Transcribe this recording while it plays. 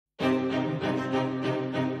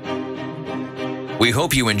We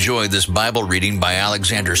hope you enjoyed this Bible reading by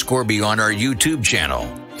Alexander Scourby on our YouTube channel.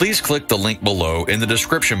 Please click the link below in the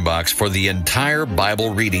description box for the entire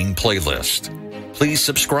Bible reading playlist. Please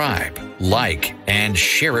subscribe, like, and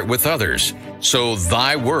share it with others, so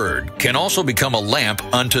thy word can also become a lamp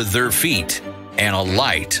unto their feet and a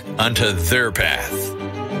light unto their path.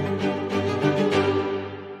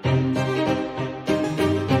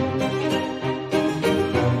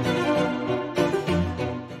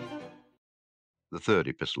 The third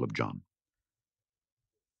epistle of John.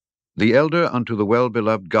 The elder unto the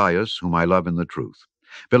well-beloved Gaius, whom I love in the truth.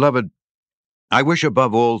 Beloved, I wish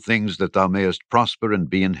above all things that thou mayest prosper and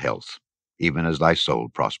be in health, even as thy soul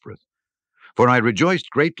prospereth. For I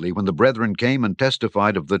rejoiced greatly when the brethren came and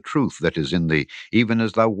testified of the truth that is in thee, even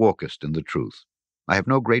as thou walkest in the truth. I have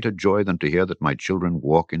no greater joy than to hear that my children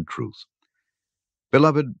walk in truth.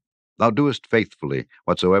 Beloved, thou doest faithfully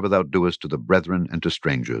whatsoever thou doest to the brethren and to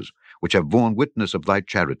strangers, which have borne witness of thy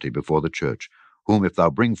charity before the church, whom if thou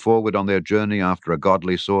bring forward on their journey after a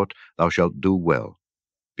godly sort, thou shalt do well,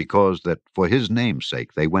 because that for his name's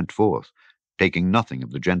sake they went forth, taking nothing of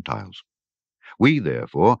the Gentiles. We,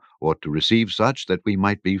 therefore, ought to receive such that we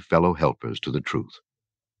might be fellow helpers to the truth.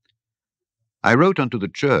 I wrote unto the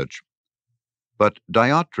church, but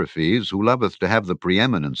Diotrephes, who loveth to have the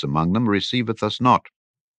preeminence among them, receiveth us not.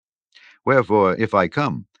 Wherefore, if I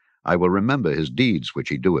come, I will remember his deeds which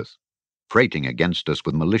he doeth, prating against us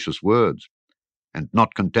with malicious words. And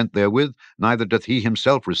not content therewith, neither doth he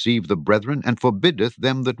himself receive the brethren, and forbiddeth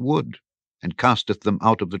them that would, and casteth them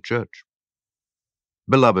out of the church.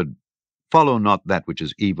 Beloved, follow not that which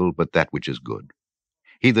is evil, but that which is good.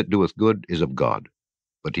 He that doeth good is of God,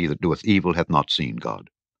 but he that doeth evil hath not seen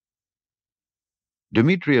God.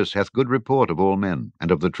 Demetrius hath good report of all men,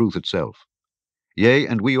 and of the truth itself. Yea,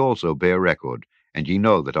 and we also bear record, and ye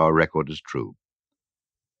know that our record is true.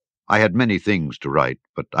 I had many things to write,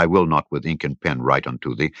 but I will not with ink and pen write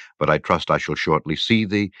unto thee, but I trust I shall shortly see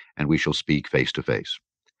thee, and we shall speak face to face.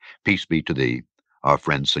 Peace be to thee. Our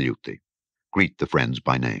friends salute thee. Greet the friends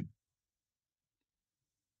by name.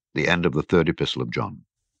 The end of the third epistle of John.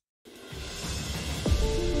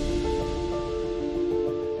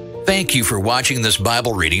 Thank you for watching this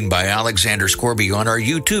Bible reading by Alexander Scourby on our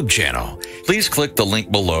YouTube channel. Please click the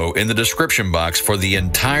link below in the description box for the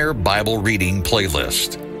entire Bible reading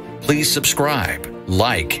playlist. Please subscribe,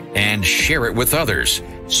 like, and share it with others,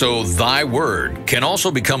 so thy word can also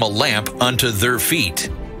become a lamp unto their feet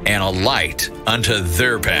and a light unto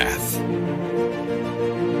their path.